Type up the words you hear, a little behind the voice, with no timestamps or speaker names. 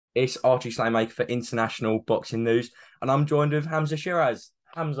It's Archie Slaymaker for International Boxing News, and I'm joined with Hamzah Sheeraz.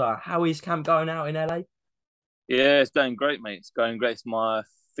 Hamzah, how is camp going out in LA? Yeah, it's going great, mate. It's going great. It's my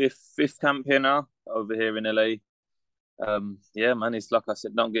fifth camp here now, over here in LA. Yeah, man. It's like I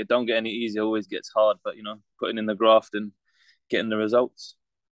said, don't get any easier. Always gets hard, but putting in the graft and getting the results.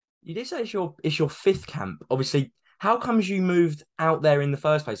 You did say it's your fifth camp. Obviously, how comes you moved out there in the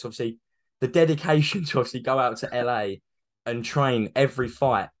first place? Obviously, the dedication to obviously go out to LA and train every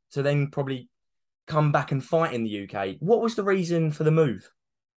fight to then probably come back and fight in the UK. What was the reason for the move?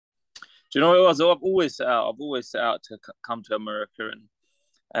 Do you know what it was? I've always set out. I've always set out to come to America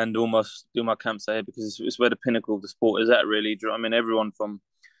and almost do my camps here because it's where the pinnacle of the sport is at. Really, do you know what I mean? Everyone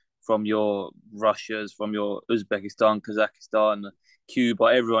from your Russias, from your Uzbekistan, Kazakhstan, Cuba,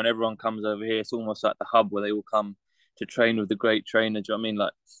 everyone comes over here. It's almost like the hub where they all come to train with the great trainers. Do you know what I mean?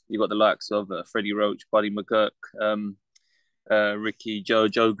 Like you got the likes of Freddie Roach, Buddy McGurk, Ricky, Joe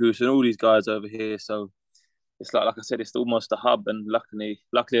Goose, and all these guys over here. So it's like I said, it's almost a hub. And luckily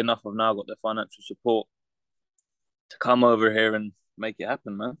enough, I've now got the financial support to come over here and make it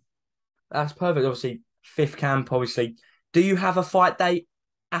happen, man. That's perfect. Obviously, fifth camp. Obviously, do you have a fight date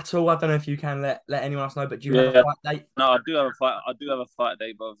at all? I don't know if you can let anyone else know, but do you have a Yeah, fight date? no, I do have a fight. I do have a fight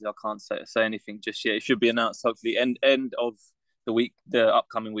date, but obviously I can't say anything just yet. It should be announced hopefully end of the week, the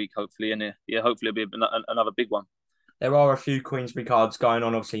upcoming week, hopefully, and yeah, hopefully it'll be another big one. There are a few Queensberry cards going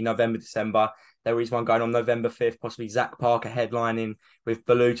on, obviously, November, December. There is one going on November 5th, possibly Zach Parker headlining with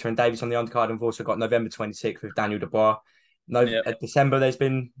Baluta and Davis on the undercard. And we've also got November 26th with Daniel Dubois. No, Yeah, December, there's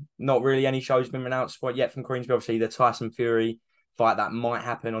been not really any shows been announced quite yet from Queensberry. Obviously, the Tyson Fury fight that might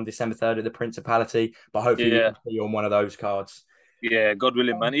happen on December 3rd at the Principality, but hopefully we yeah, can see you on one of those cards. yeah. God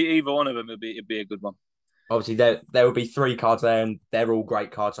willing, man. Either one of them it'd be a good one. Obviously, there will be three cards there, and they're all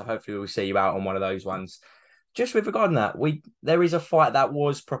great cards. So hopefully, we'll see you out on one of those ones. Just with regard to that, there is a fight that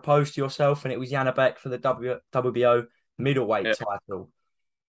was proposed to yourself, and it was Janibek for the WBO middleweight Yeah, title.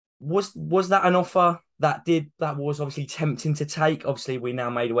 Was that an offer that was obviously tempting to take? Obviously, we now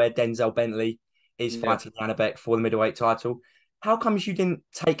made aware Denzel Bentley is yeah. fighting Janibek for the middleweight title. How comes you didn't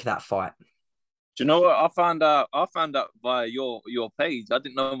take that fight? Do you know what I found out? I found out via your page. I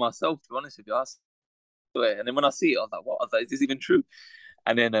didn't know myself, to be honest with you. I swear. And then when I see it, I was like, "What?" I was like, "Is this even true?"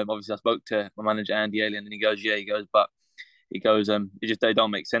 And then obviously I spoke to my manager Andy Alien, and he goes, "Yeah," he goes, "but." He goes, it just they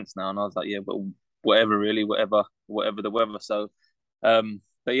don't make sense now. And I was like, yeah, but whatever, really, whatever the weather. So,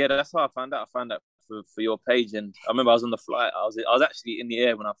 but yeah, that's how I found out. I found out for your page, and I remember I was on the flight. I was actually in the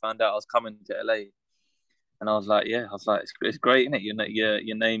air when I found out I was coming to LA, and I was like, yeah, I was like, it's great, isn't it?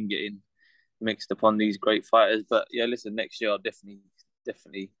 Your name getting mixed upon these great fighters. But yeah, listen, next year I'll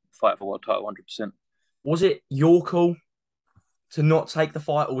definitely fight for world title 100%. Was it your call to not take the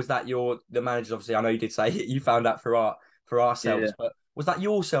fight, or was that the manager's? Obviously, I know you did say you found out for Yeah. ourselves, but was that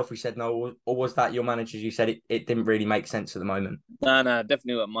yourself who said no, or was that your manager's? You said it didn't really make sense at the moment. No,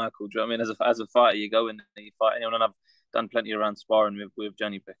 definitely with Michael. Do you know what I mean? As a fighter, you go in and you fight anyone, and I've done plenty around sparring with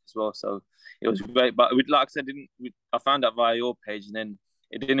Janibek as well. So it was great. But like I said, I found out via your page, and then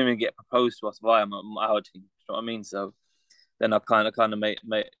it didn't even get proposed to us via our team. Do you know what I mean? So then I kind of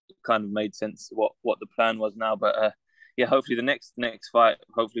made sense what the plan was now. But yeah, hopefully the next fight,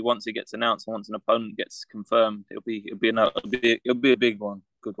 hopefully once it gets announced, once an opponent gets confirmed, it'll be a big one,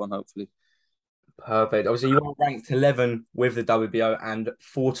 good one, hopefully. Perfect. Obviously, you are ranked 11 with the WBO and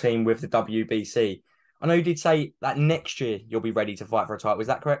 14 with the WBC. I know you did say that next year you'll be ready to fight for a title. Is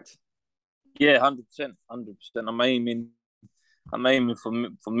that correct? Yeah, 100%, 100%. I'm aiming for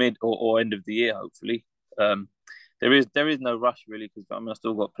mid or end of the year, hopefully. Um, there is no rush really because I mean I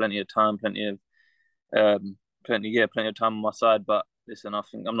still got plenty of time, plenty of time on my side. But listen, I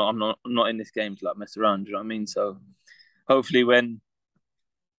think I'm not in this game to like mess around. Do you know what I mean? So hopefully when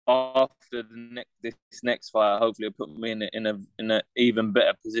after this next fight, hopefully it'll put me in a even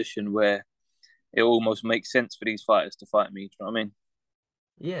better position where it almost makes sense for these fighters to fight me. Do you know what I mean?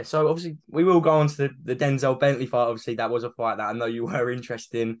 Yeah, so obviously we will go on to the Denzel Bentley fight. Obviously, that was a fight that I know you were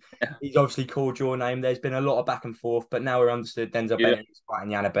interested in. He's obviously called your name. There's been a lot of back and forth, but now we're understood Denzel Yeah. Bentley is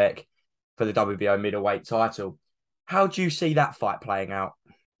fighting Janibek for the WBO middleweight title. How do you see that fight playing out?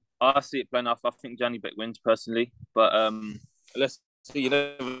 I see it playing off. I think Janibek wins personally, but let's see. You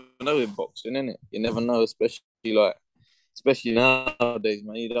never know in boxing, innit? You never know, especially nowadays,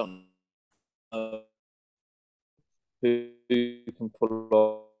 man. You don't know who can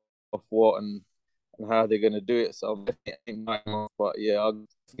pull off what and how they're gonna do it. So I'm definitely but yeah, I'm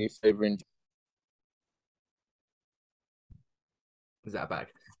definitely favouring. Is that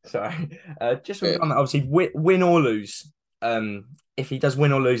back? Sorry. Just with Yeah, regard to obviously win or lose. If he does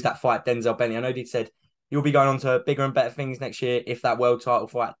win or lose that fight, Denzel Bentley, I know he said you'll be going on to bigger and better things next year if that world title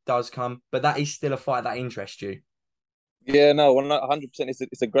fight does come. But that is still a fight that interests you. Yeah, no, 100%.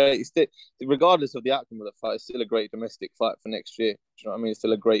 It's a great. It's still, regardless of the outcome of the fight, it's still a great domestic fight for next year. Do you know what I mean? It's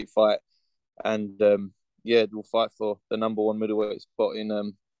still a great fight, and yeah, we'll fight for the number one middleweight spot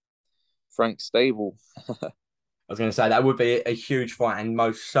in Frank's stable. I was going to say that would be a huge fight and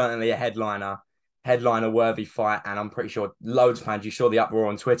most certainly a headliner worthy fight. And I'm pretty sure loads of fans, you saw the uproar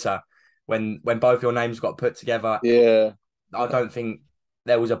on Twitter when both your names got put together. Yeah, I don't think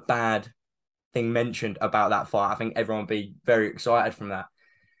there was a bad thing mentioned about that fight. I think everyone would be very excited from that.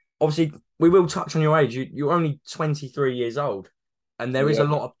 Obviously, we will touch on your age. You're only 23 years old, and yeah,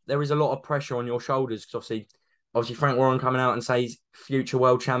 there is a lot of pressure on your shoulders because obviously Frank Warren coming out and says future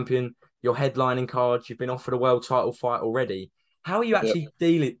world champion. You're headlining cards. You've been offered a world title fight already. How are you yeah. actually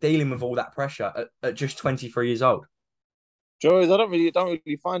dealing with all that pressure at just 23 years old? Joyce, I don't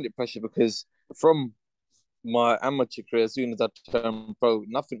really find it pressure because from my amateur career, as soon as I turned pro,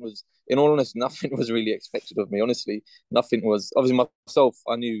 in all honesty, nothing was really expected of me. Honestly, nothing was. Obviously, myself,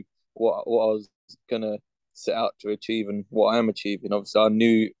 I knew what I was gonna set out to achieve and what I am achieving. Obviously, I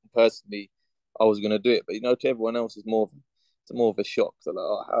knew personally I was gonna do it, but to everyone else, it's more of a shock. So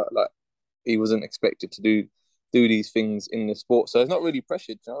like, like he wasn't expected to do these things in the sport. So it's not really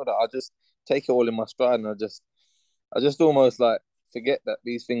pressured. That I just take it all in my stride and I just almost like forget that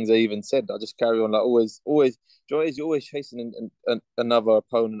these things are even said. I just carry on like always. Joy you're always chasing another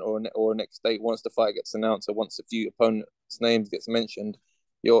opponent or a next date. Once the fight gets announced or once a few opponents' names gets mentioned,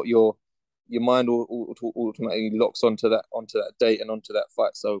 your mind automatically locks onto that date and onto that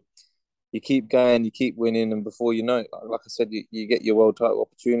fight. So you keep going, you keep winning, and before you know it, like I said, you get your world title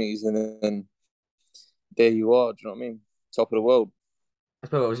opportunities, and then there you are. Do you know what I mean? Top of the world.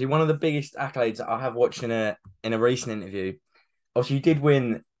 Well, obviously, one of the biggest accolades that I have watched in a recent interview. Obviously, you did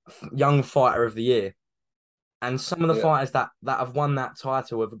win Young Fighter of the Year. And some of the Yeah. fighters that have won that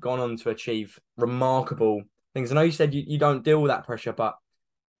title have gone on to achieve remarkable things. I know you said you don't deal with that pressure, but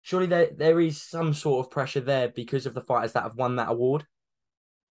surely there is some sort of pressure there because of the fighters that have won that award.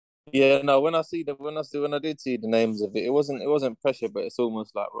 Yeah, no. When I did see the names of it, it wasn't pressure, but it's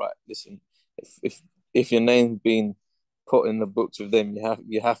almost like, right, listen, if your name's been put in the books with them,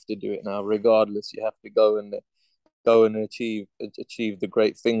 you have to do it now, regardless. You have to go and achieve the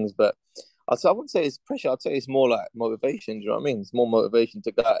great things. But I wouldn't say it's pressure. I'd say it's more like motivation. Do you know what I mean? It's more motivation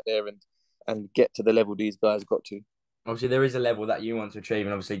to go out there and get to the level these guys got to. Obviously, there is a level that you want to achieve,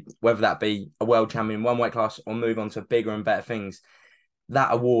 and obviously, whether that be a world champion in one weight class or move on to bigger and better things,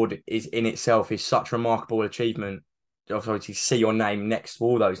 that award is in itself is such a remarkable achievement. Obviously, see your name next to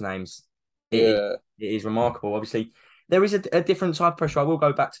all those names, it is Yeah, it is remarkable. Obviously, there is a different type of pressure. I will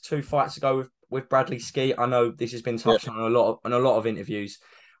go back to two fights ago with Bradley Ski. I know this has been yeah, touched on a lot of interviews.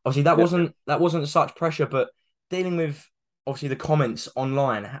 Obviously, yeah. that wasn't such pressure, but dealing with obviously the comments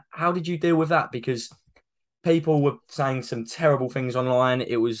online, how did you deal with that? Because people were saying some terrible things online.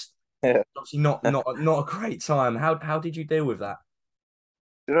 It was Yeah. obviously not a great time. How did you deal with that?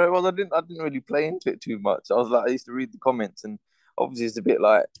 You know, well, I didn't really play into it too much. I used to read the comments, and obviously it's a bit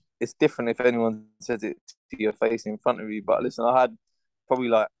like it's different if anyone says it to your face in front of you. But listen, I had probably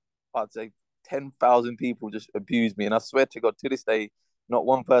like I'd say 10,000 people just abuse me, and I swear to God, to this day, not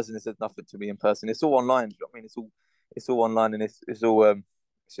one person has said nothing to me in person. It's all online. Do you know what I mean? It's all online, and it's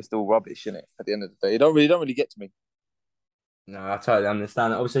just all rubbish, isn't it? At the end of the day, it don't really get to me. No, I totally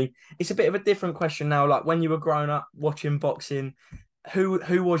understand. Obviously, it's a bit of a different question now. Like when you were growing up watching boxing, who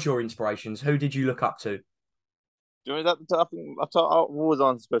was your inspirations? Who did you look up to? Do you know that? I think I've always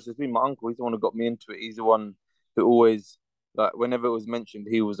answered questions. It's been my uncle. He's the one who got me into it. He's the one who always, like, whenever it was mentioned,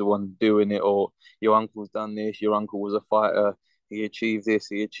 he was the one doing it. Or your uncle's done this. Your uncle was a fighter. He achieved this.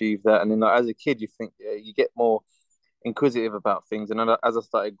 He achieved that. And then, like, as a kid, you think you get more inquisitive about things. And then, as I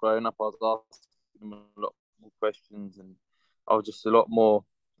started growing up, I was asking him a lot more questions, and I was just a lot more.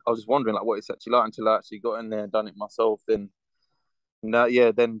 I was just wondering like what it's actually like until I actually got in there and done it myself. Then now,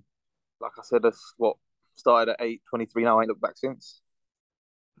 yeah, then like I said, that's what started at 8, 23. Now I ain't looked back since.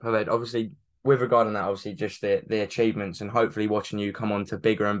 Perfect. Obviously, with regard to that, obviously just the achievements and hopefully watching you come on to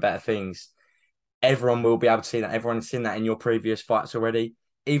bigger and better things. Everyone will be able to see that. Everyone's seen that in your previous fights already.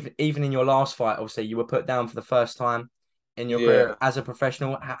 Even in your last fight, obviously, you were put down for the first time in your career Yeah, as a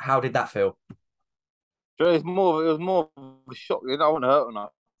professional. How did that feel? so it was more of a shock. I don't want to hurt or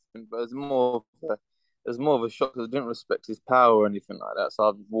nothing, but it was more of a shock because I didn't respect his power or anything like that. So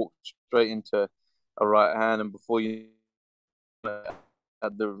I walked straight into a right hand, and before you know,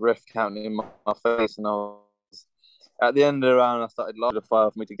 had the ref counting in my face, At the end of the round, I started laughing at the fire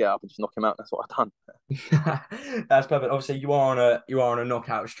for me to get up and just knock him out. That's what I done. That's perfect. Obviously, you are on a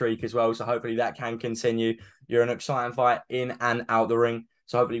knockout streak as well, so hopefully that can continue. You're an exciting fight in and out the ring,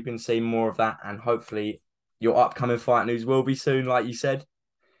 so hopefully you can see more of that, and hopefully your upcoming fight news will be soon, like you said.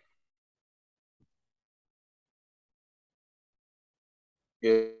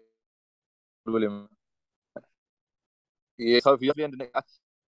 Yeah, William. Yeah, hopefully at the end of the next,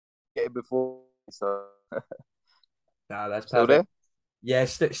 get it before. So No, that's still perfect. there? Yeah,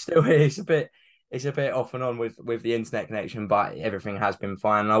 still it's a bit off and on with the internet connection, but everything has been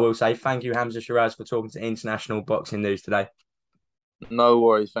fine. And I will say thank you, Hamzah Sheeraz, for talking to international boxing news today. No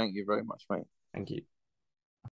worries. Thank you very much, mate. Thank you.